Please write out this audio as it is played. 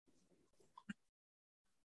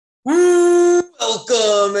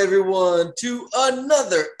Welcome, everyone, to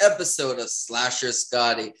another episode of Slasher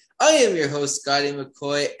Scotty. I am your host, Scotty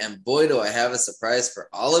McCoy, and boy, do I have a surprise for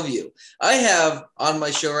all of you. I have on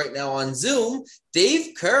my show right now on Zoom,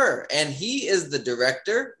 Dave Kerr, and he is the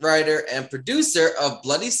director, writer, and producer of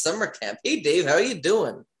Bloody Summer Camp. Hey, Dave, how are you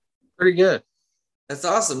doing? Pretty good. That's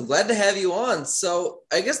awesome. Glad to have you on. So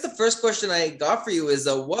I guess the first question I got for you is,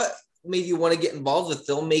 what made you want to get involved with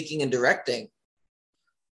filmmaking and directing?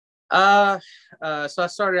 So I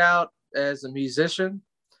started out as a musician,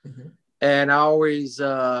 and I always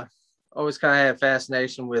kind of had a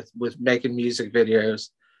fascination with making music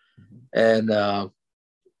videos. And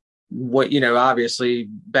obviously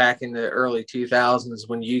back in the early 2000s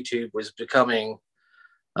when YouTube was becoming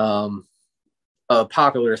a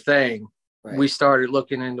popular thing, Right. We started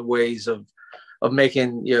looking into ways of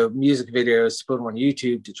making music videos to put on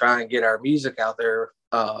YouTube to try and get our music out there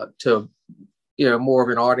to more of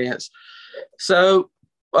an audience. So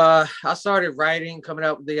I started writing, coming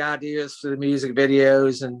up with the ideas for the music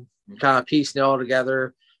videos and kind of piecing it all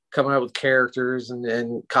together, coming up with characters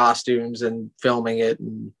and costumes and filming it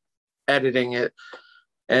and editing it.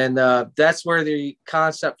 And that's where the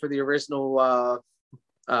concept for the original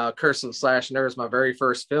Curse of the Slash Nerds, my very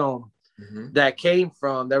first film, that came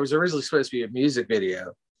from. That was originally supposed to be a music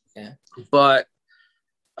video. Yeah. But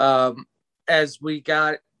as we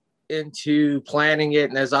got into planning it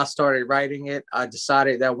and as I started writing it, I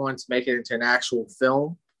decided that I wanted to make it into an actual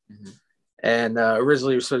film. And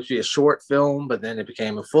originally it was supposed to be a short film, but then it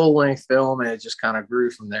became a full-length film and it just kind of grew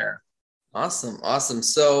from there. Awesome.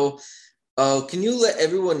 So can you let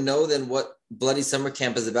everyone know then what Bloody Summer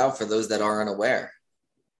Camp is about for those that are unaware?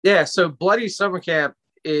 Yeah, so Bloody Summer Camp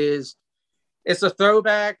it's a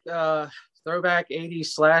throwback 80s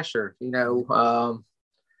slasher.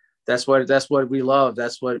 That's what we love.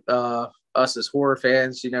 That's what us as horror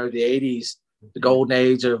fans, the 80s, the golden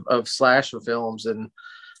age of slasher films. And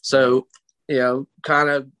so, kind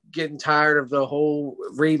of getting tired of the whole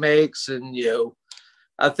remakes. And,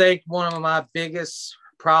 I think one of my biggest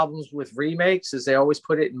problems with remakes is they always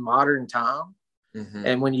put it in modern time.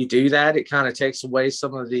 And when you do that, it kind of takes away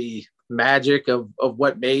some of the magic of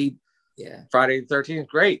what made Friday the 13th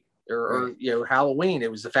great. Or Halloween.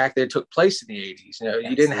 It was the fact that it took place in the 80s.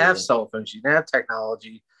 You didn't have cell phones, you didn't have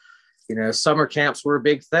technology. Summer camps were a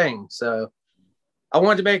big thing. So I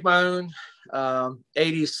wanted to make my own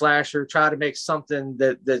 80s slasher, try to make something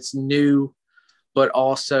that's new, but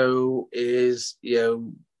also is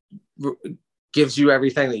gives you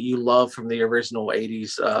everything that you love from the original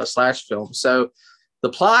 80s slash film. So the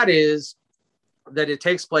plot is that it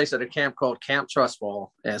takes place at a camp called Camp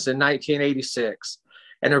Trustfall, and it's in 1986.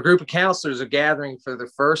 And a group of counselors are gathering for the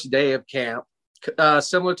first day of camp,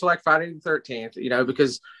 similar to like Friday the 13th,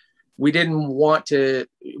 because we didn't want to,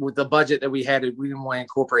 with the budget that we had, we didn't want to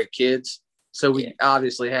incorporate kids. So we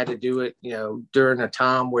obviously had to do it, during a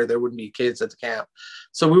time where there wouldn't be kids at the camp.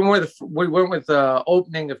 So we went with the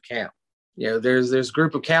opening of camp. There's a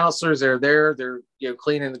group of counselors. They're there. They're,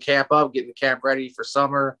 cleaning the camp up, getting the camp ready for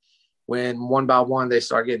summer, when one by one they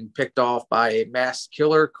start getting picked off by a masked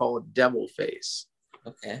killer called Devilface.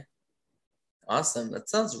 Okay. Awesome. That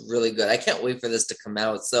sounds really good. I can't wait for this to come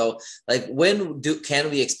out. So, like, can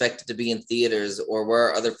we expect it to be in theaters, or where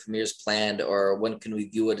are other premieres planned, or when can we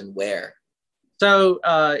view it and where? So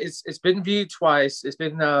it's been viewed twice. It's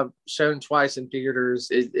been shown twice in theaters.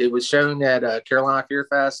 It was shown at Carolina Fear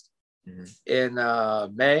Fest in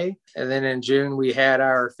May, and then in June we had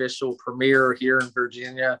our official premiere here in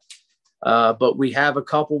Virginia. But we have a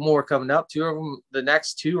couple more coming up. Two of them, the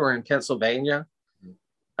next two are in Pennsylvania.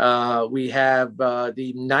 We have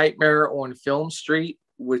the Nightmare on Film Street,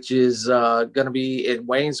 which is going to be in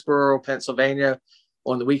Waynesboro, Pennsylvania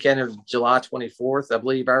on the weekend of July 24th. I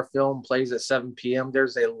believe our film plays at 7 p.m.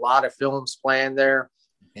 There's a lot of films planned there.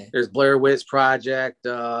 Okay. There's Blair Witch Project,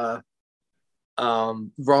 Wrong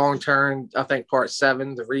Turn, I think Part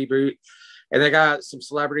 7, the reboot. And they got some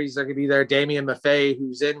celebrities that could be there. Damien Maffei,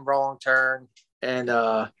 who's in Wrong Turn. And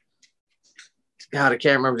God, I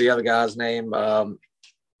can't remember the other guy's name.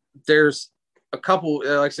 There's a couple, like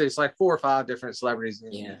I say, it's like 4 or 5 different celebrities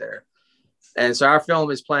there. And so our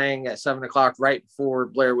film is playing at 7 o'clock right before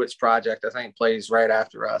Blair Witch Project, I think plays right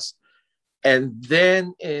after us. And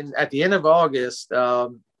then at the end of August,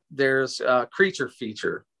 there's a Creature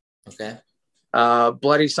Feature. Okay.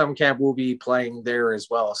 Bloody Summer Camp will be playing there as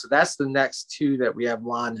well. So that's the next two that we have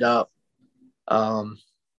lined up.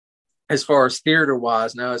 As far as theater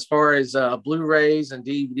wise. Now, as far as Blu-rays and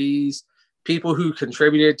DVDs, people who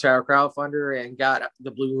contributed to our crowdfunder and got the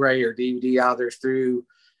Blu-ray or DVD out there through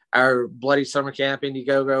our Bloody Summer Camp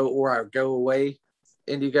Indiegogo or our Go Away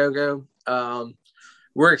Indiegogo,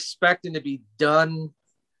 we're expecting to be done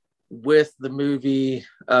with the movie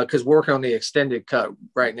because we're working on the extended cut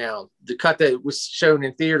right now. The cut that was shown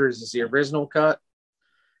in theaters is the original cut,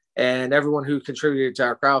 and everyone who contributed to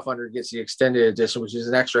our crowdfunder gets the extended edition, which is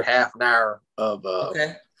an extra half an hour of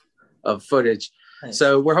footage. Nice.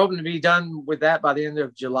 So we're hoping to be done with that by the end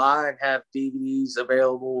of July and have DVDs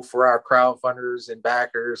available for our crowdfunders and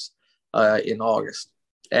backers in August.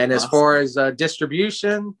 And as far as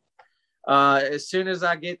distribution, as soon as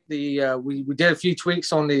I get the, we did a few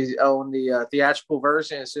tweaks on the theatrical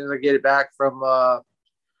version. As soon as I get it back from my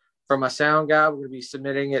sound guy, we're going to be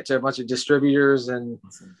submitting it to a bunch of distributors, and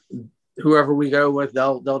whoever we go with,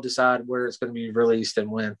 they'll decide where it's going to be released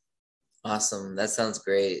and when. Awesome. That sounds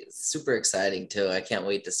great. Super exciting too. I can't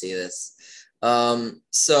wait to see this.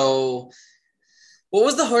 So what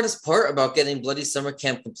was the hardest part about getting Bloody Summer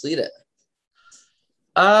Camp completed?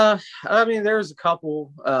 I mean, there's a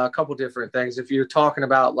couple different things. If you're talking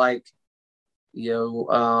about like, if you're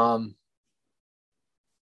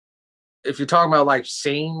talking about like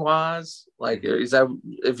scene wise, like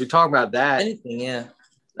if you're talking about that, anything, yeah.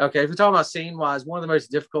 Okay, if you're talking about scene wise, one of the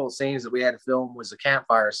most difficult scenes that we had to film was the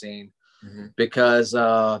campfire scene. Because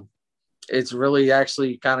it's really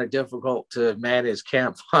actually kind of difficult to manage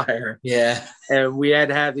campfire. Yeah. And we had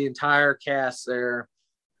to have the entire cast there,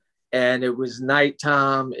 and it was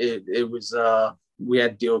nighttime. It was we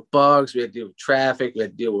had to deal with bugs, we had to deal with traffic, we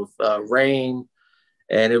had to deal with rain,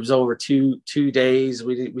 and it was over two days.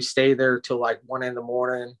 We stayed there till like 1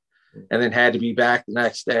 a.m, and then had to be back the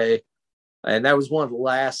next day. And that was one of the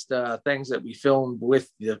last things that we filmed with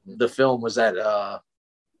the film was that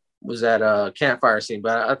campfire scene.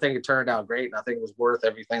 But I think it turned out great, and I think it was worth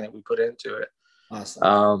everything that we put into it.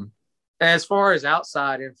 Awesome. As far as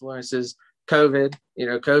outside influences, COVID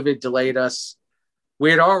delayed us.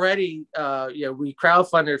 We had already, we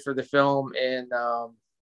crowdfunded for the film in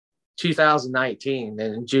 2019,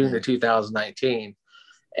 in June of 2019,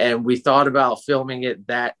 and we thought about filming it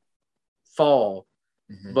that fall,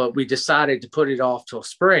 but we decided to put it off till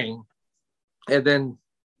spring, and then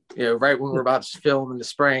right when we're about to film in the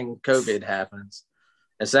spring, COVID happens.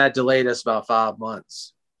 And so that delayed us about 5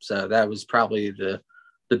 months. So that was probably the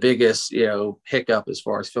biggest, hiccup as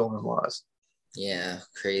far as filming was. Yeah,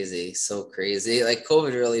 crazy. So crazy. Like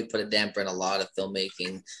COVID really put a damper in a lot of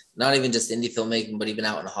filmmaking, not even just indie filmmaking, but even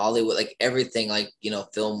out in Hollywood, like everything, like,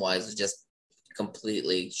 film wise was just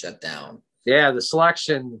completely shut down. Yeah. The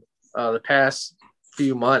selection, the past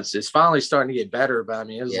few months is finally starting to get better, but I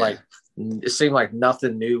mean, it seemed like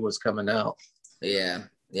nothing new was coming out. Yeah.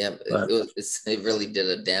 It really did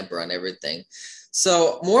a damper on everything.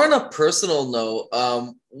 So more on a personal note,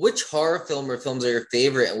 which horror film or films are your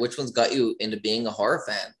favorite, and which ones got you into being a horror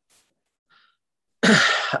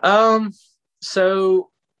fan? So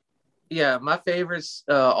yeah, my favorites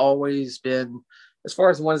always been, as far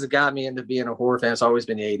as the ones that got me into being a horror fan, it's always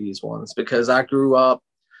been the 80s ones, because I grew up,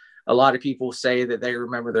 a lot of people say that they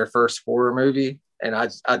remember their first horror movie, and I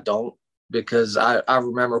don't, because I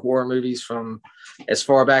remember horror movies from as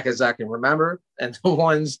far back as I can remember. And the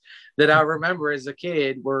ones that I remember as a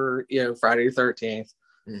kid were, Friday the 13th,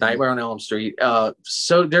 Nightmare on Elm Street.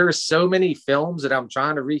 So there are so many films that I'm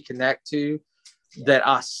trying to reconnect to that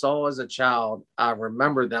I saw as a child. I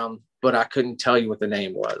remember them, but I couldn't tell you what the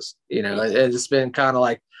name was. It's been kind of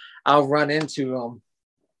like, I'll run into them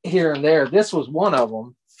here and there. This was one of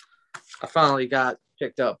them. I finally got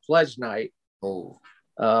picked up, Pledge Night.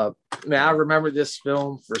 I remember this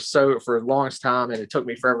film for the longest time, and it took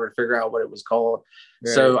me forever to figure out what it was called.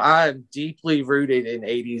 Right. So I'm deeply rooted in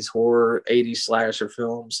 80s horror, 80s slasher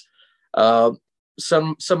films.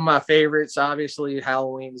 Some of my favorites, obviously,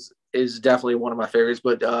 Halloween is definitely one of my favorites,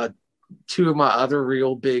 but two of my other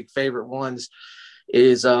real big favorite ones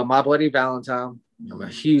is My Bloody Valentine. I'm a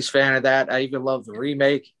huge fan of that. I even love the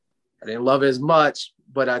remake. I didn't love it as much,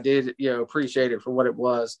 but I did, appreciate it for what it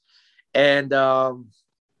was. And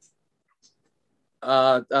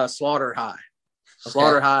Slaughter High. Okay.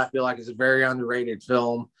 Slaughter High, I feel like, is a very underrated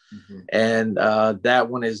film, and that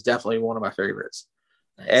one is definitely one of my favorites.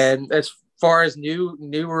 Nice. And as far as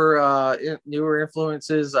newer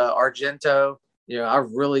influences, Argento, I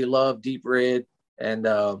really love Deep Red, and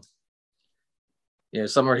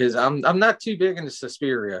some of his. I'm not too big into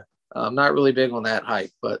Suspiria. I'm not really big on that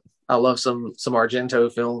hype, but I love some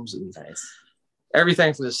Argento films, and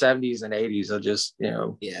everything from the 70s and 80s. I just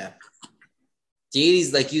yeah. The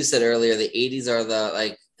 80s, like you said earlier, the 80s are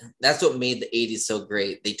that's what made the 80s so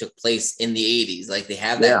great. They took place in the 80s. Like they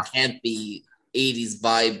have that campy 80s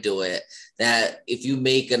vibe to it that if you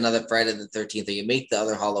make another Friday the 13th or you make the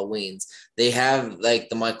other Halloweens, they have like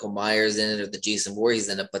the Michael Myers in it or the Jason Voorhees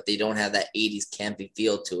in it, but they don't have that 80s campy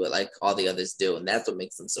feel to it like all the others do. And that's what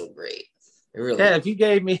makes them so great. It really Yeah, if you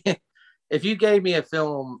gave me a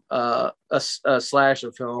film, a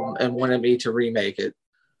slasher film, and wanted me to remake it,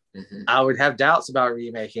 I would have doubts about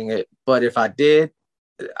remaking it. But if I did,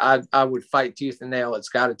 I would fight tooth and nail. It's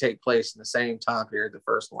got to take place in the same time period the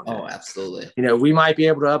first one did. Oh, absolutely. You know, we might be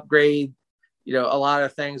able to upgrade, you know, a lot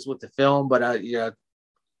of things with the film, but you know,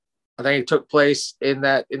 I think it took place in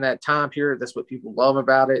that time period. That's what people love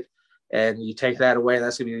about it. And you take that away,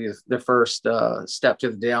 that's going to be the first step to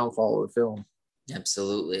the downfall of the film.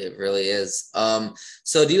 Absolutely, it really is.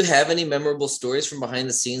 So do you have any memorable stories from behind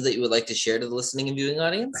the scenes that you would like to share to the listening and viewing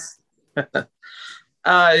audience?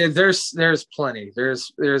 There's plenty.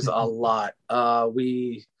 There's a lot.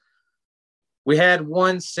 We had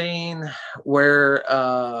one scene where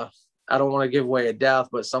I don't want to give away a death,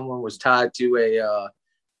 but someone was tied to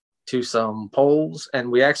to some poles,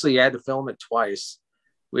 and we actually had to film it twice.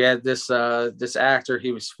 We had this actor.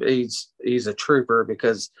 He's a trooper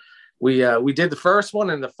because we did the first one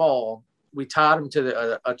in the fall. We tied him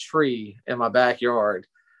to a tree in my backyard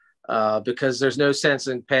because there's no sense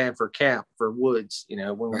in paying for camp for woods, you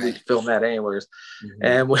know, when we film that anywhere.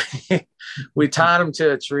 And we tied him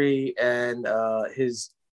to a tree, and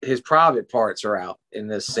his private parts are out in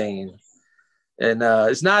this scene. And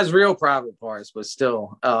it's not his real private parts, but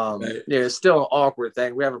still, it's still an awkward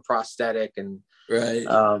thing. We have a prosthetic, and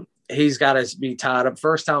he's got to be tied up.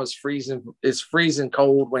 First time it's freezing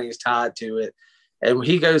cold when he's tied to it. And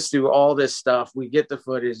he goes through all this stuff. We get the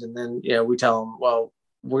footage, and then, you know, we tell him, well,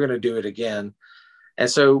 we're going to do it again. And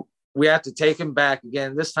so we have to take him back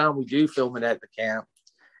again. This time we do film it at the camp.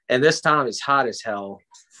 And this time it's hot as hell.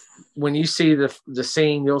 When you see the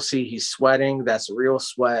scene, you'll see he's sweating. That's real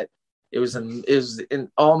sweat. It was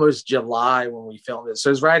in almost July when we filmed it.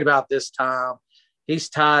 So it's right about this time. He's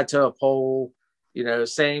tied to a pole, you know,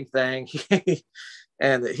 same thing.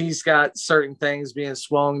 And he's got certain things being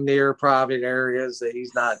swung near private areas that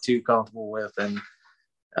he's not too comfortable with. And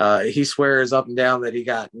he swears up and down that he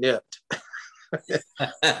got nipped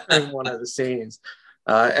in one of the scenes.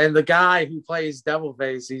 And the guy who plays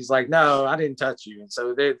Devilface, he's like, no, I didn't touch you. And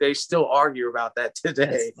so they still argue about that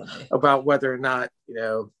today, about whether or not, you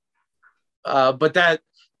know, but that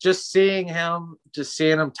just seeing him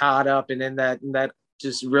tied up and in that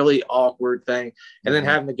just really awkward thing, and then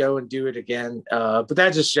having to go and do it again. But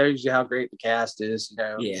that just shows you how great the cast is.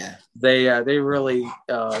 You know, they really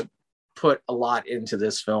put a lot into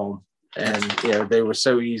this film, and you know, they were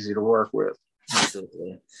so easy to work with.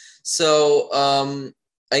 Absolutely. So,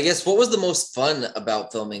 I guess what was the most fun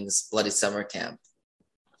about filming Bloody Summer Camp?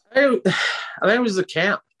 I think it was the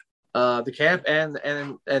camp and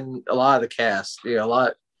a lot of the cast. You know,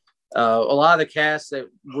 a lot of the cast that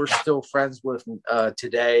we're still friends with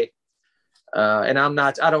today. And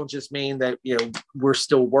I don't just mean that, you know, we're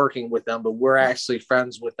still working with them, but we're actually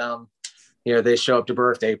friends with them. You know, they show up to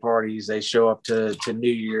birthday parties, they show up to New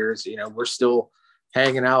Year's. You know, we're still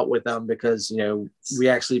hanging out with them because, you know, we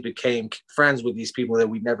actually became friends with these people that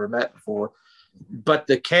we never met before. But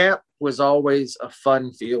the camp was always a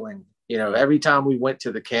fun feeling. You know, every time we went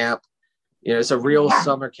to the camp, you know, it's a real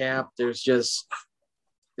summer camp. There's just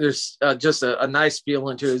a nice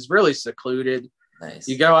feeling to it. It's really secluded. Nice.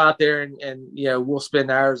 You go out there and you know, we'll spend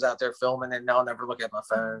hours out there filming, and I'll never look at my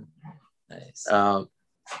phone. Nice.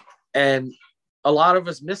 And a lot of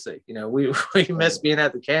us miss it. You know, we miss being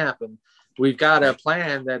at the camp, and we've got a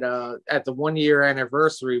plan that at the 1 year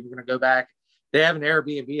anniversary, we're going to go back. They have an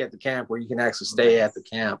Airbnb at the camp where you can actually stay at the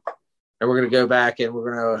camp. And we're going to go back and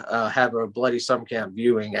we're going to have a Bloody Summer Camp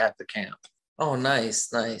viewing at the camp. Oh, nice.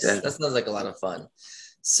 Yeah. That sounds like a lot of fun.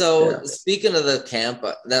 So speaking of the camp,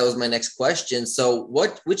 that was my next question. So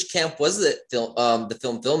which camp was it the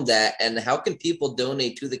film filmed at, and how can people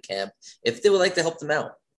donate to the camp if they would like to help them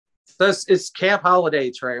out? So it's Camp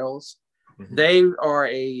Holiday Trails. Mm-hmm. They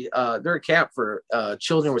are they're a camp for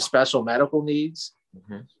children with special medical needs.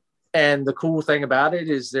 Mm-hmm. And the cool thing about it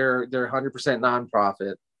is they're 100%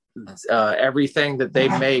 nonprofit. Everything that they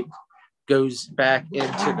make goes back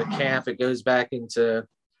into the camp. It goes back into,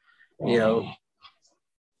 you know,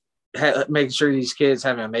 making sure these kids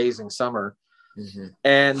have an amazing summer. Mm-hmm.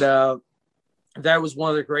 And that was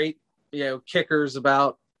one of the great, you know, kickers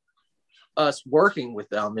about us working with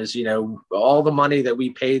them is, you know, all the money that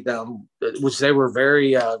we paid them, which they were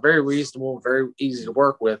very reasonable, very easy to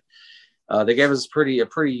work with. They gave us a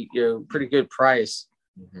pretty good price,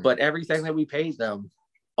 mm-hmm. but everything that we paid them,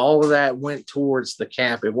 all of that went towards the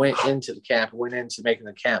camp. It went into the camp. It went into making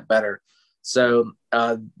the camp better. So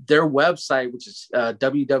their website, which is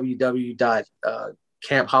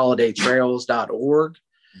www.campholidaytrails.org,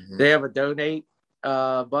 they have a donate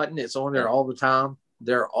button. It's on there all the time.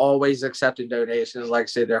 They're always accepting donations. Like I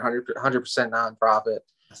said, they're 100% nonprofit.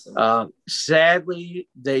 Sadly,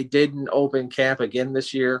 they didn't open camp again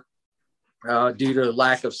this year due to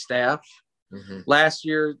lack of staff. Last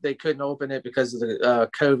year, they couldn't open it because of the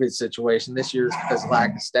COVID situation. This year is because of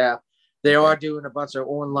lack of staff. They are doing a bunch of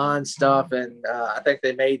online stuff, and I think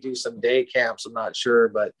they may do some day camps. I'm not sure,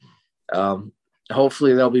 but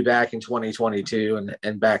hopefully they'll be back in 2022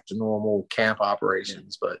 and back to normal camp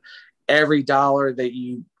operations. But every dollar that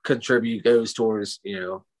you contribute goes towards,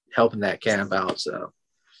 helping that camp out. So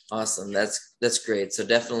awesome. That's great. So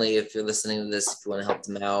definitely, if you're listening to this, if you want to help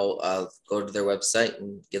them out, go to their website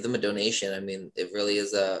and give them a donation. I mean, it really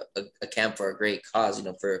is a camp for a great cause,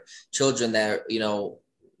 for children that,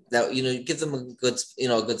 give them a good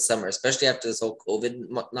summer, especially after this whole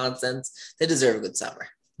COVID nonsense. They deserve a good summer.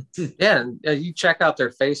 Yeah. And you check out their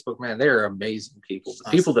Facebook, man, they're amazing people.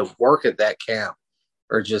 The people that work at that camp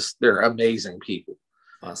are they're amazing people.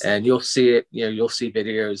 Awesome. And you'll see it, you'll see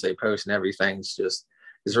videos they post and everything. It's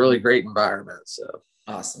a really great environment. So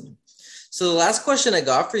awesome. So the last question I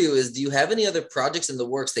got for you is, do you have any other projects in the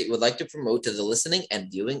works that you would like to promote to the listening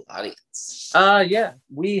and viewing audience? Yeah,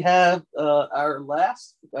 we have our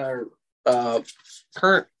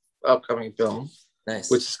current upcoming film, nice,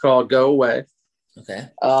 which is called Go Away. Okay.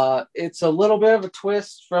 It's a little bit of a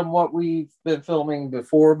twist from what we've been filming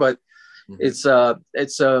before, but it's a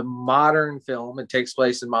modern film. It takes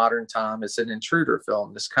place in modern time. It's an intruder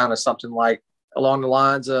film. It's kind of something like along the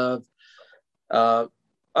lines of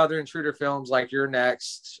other intruder films like You're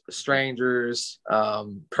Next, Strangers,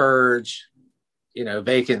 Purge,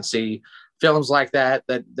 Vacancy, films like that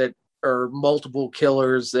are multiple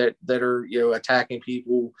killers that are attacking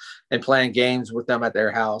people and playing games with them at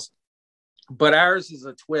their house. But ours is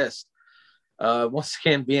a twist. Once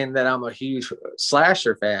again, being that I'm a huge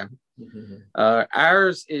slasher fan,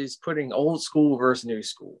 ours is putting old school versus new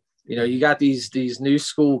school. You got these new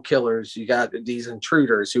school killers. You got these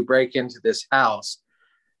intruders who break into this house,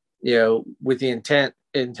 with the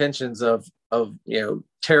intentions of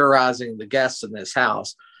terrorizing the guests in this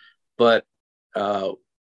house. But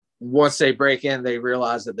once they break in, they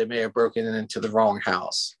realize that they may have broken into the wrong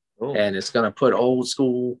house. Ooh. And it's going to put old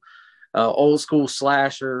school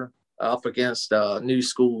slasher up against new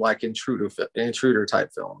school like intruder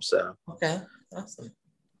type films. So okay, awesome.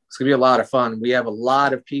 It's gonna be a lot of fun. We have a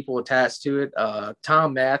lot of people attached to it.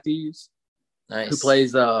 Tom Matthews, nice, who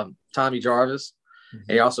plays Tommy Jarvis.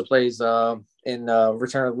 He also plays in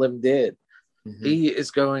Return of the Living Dead. He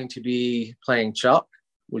is going to be playing Chuck,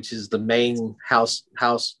 which is the main house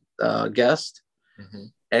guest.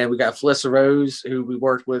 And we got Felissa Rose, who we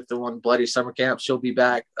worked with on Bloody Summer Camp. She'll be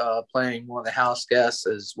back playing one of the house guests,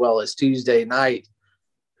 as well as Tuesday Night,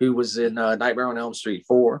 who was in Nightmare on Elm Street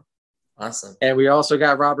 4. Awesome. And we also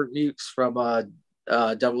got Robert Nukes from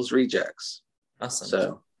Devil's Rejects. Awesome.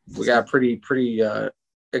 So we got a pretty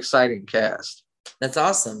exciting cast. That's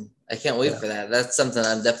awesome. I can't wait for that. That's something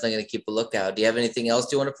I'm definitely going to keep a lookout. Do you have anything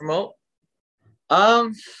else you want to promote?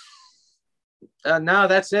 No,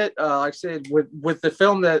 that's it. Like I said, with the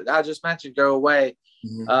film that I just mentioned, Go Away,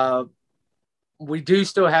 we do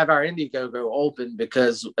still have our Indiegogo open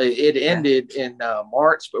because it ended in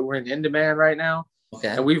March, but we're in IndieMan right now. Okay.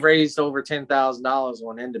 And we've raised over $10,000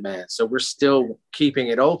 on IndieMan. So we're still keeping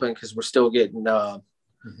it open because we're still getting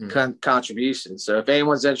contributions. So if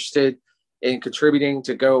anyone's interested in contributing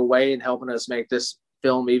to Go Away and helping us make this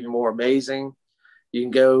film even more amazing, you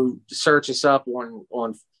can go search us up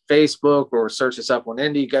on Facebook or search us up on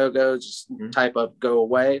Indiegogo. Just type up Go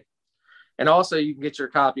Away. And also you can get your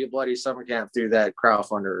copy of Bloody Summer Camp through that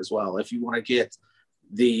crowdfunder as well. If you want to get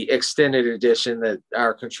the extended edition that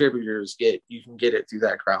our contributors get, you can get it through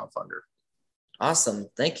that crowdfunder. Awesome.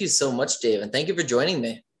 Thank you so much, Dave. And thank you for joining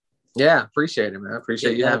me. Yeah, appreciate it, man. I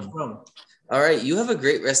appreciate you having me. All right. You have a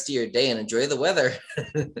great rest of your day and enjoy the weather.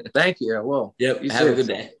 Thank you. I will. Yep. Have a good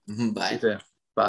day. Bye. You too.